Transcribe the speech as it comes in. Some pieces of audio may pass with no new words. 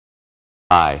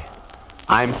Hi,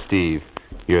 I'm Steve,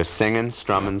 your singing,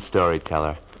 strumming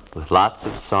storyteller with lots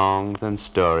of songs and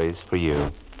stories for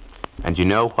you. And you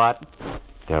know what?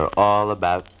 They're all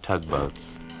about tugboats.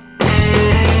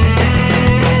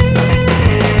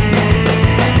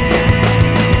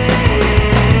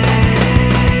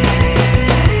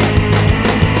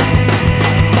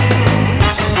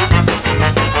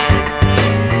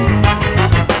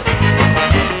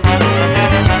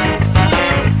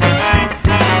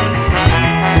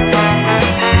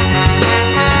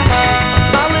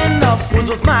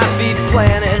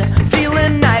 Planted,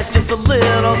 feeling nice, just a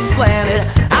little slanted.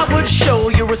 I would show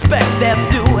you respect that's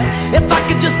due if I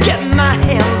could just get my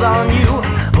hands on you.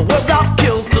 But words off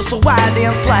kilter, so I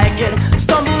dance like it,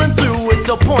 stumbling through with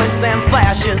still points and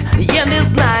flashes. The end is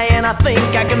nigh and I think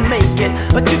I can make it,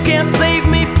 but you can't save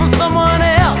me from someone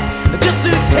else, just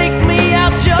to take me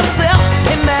out yourself.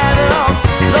 Hey Madame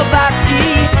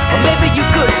Blavatsky, or maybe you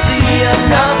could see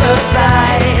another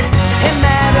side. Hey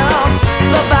Madame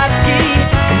Blavatsky,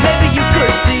 maybe you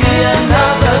could see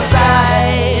another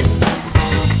side.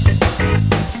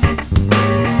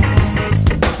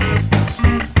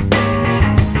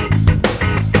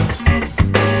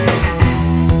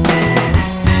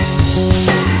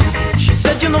 She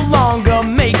said you no longer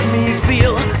make me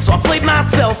feel, so I flayed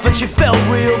myself and she felt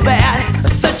real bad. I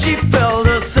said she felt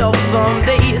herself some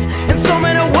days, in so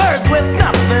many words with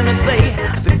nothing to say.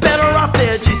 I'd be better off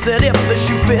dead, she said, if the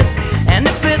shoe fits, and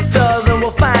if it doesn't,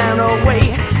 we'll find a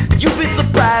way. You'd be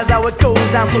surprised how it goes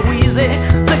down so easy.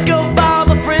 Think of all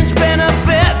the fringe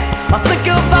benefits, or think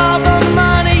of all the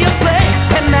money you say.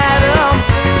 Hey Madame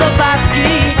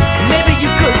Blavatsky, maybe you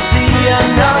could see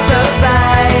another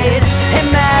side. Hey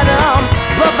Madame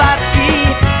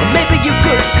Blavatsky, maybe you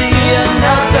could see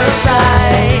another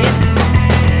side.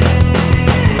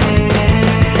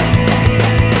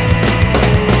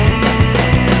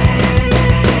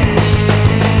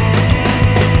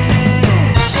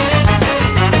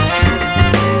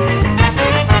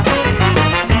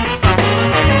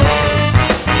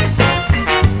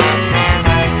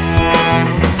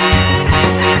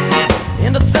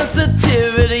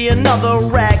 Another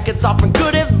racket's offering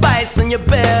good advice, and you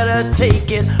better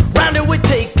take it. Round it we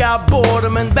take our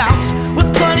boredom and bounce,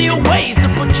 with plenty of ways to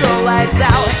put your lights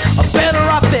out. Or better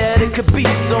off that it could be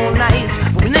so nice,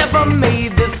 but we never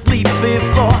made this leap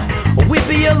before. Or we'd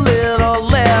be a little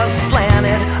less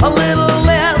slanted, a little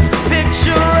less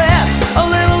picturesque, a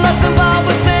little less involved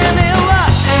with any luck.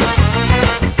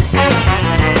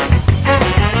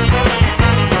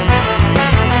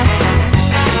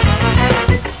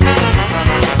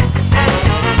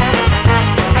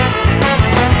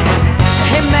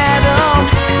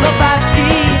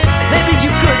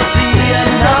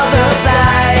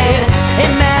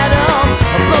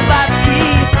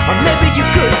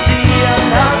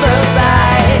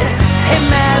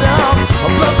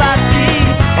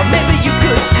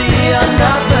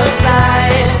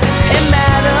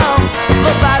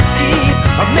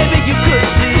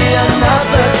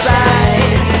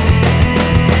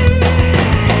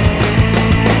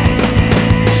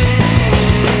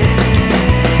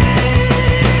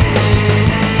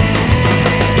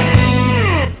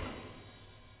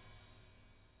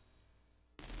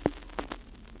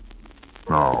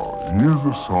 Now, here's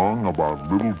a song about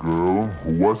a little girl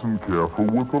who wasn't careful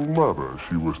with a letter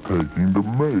she was taking to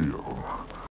mail.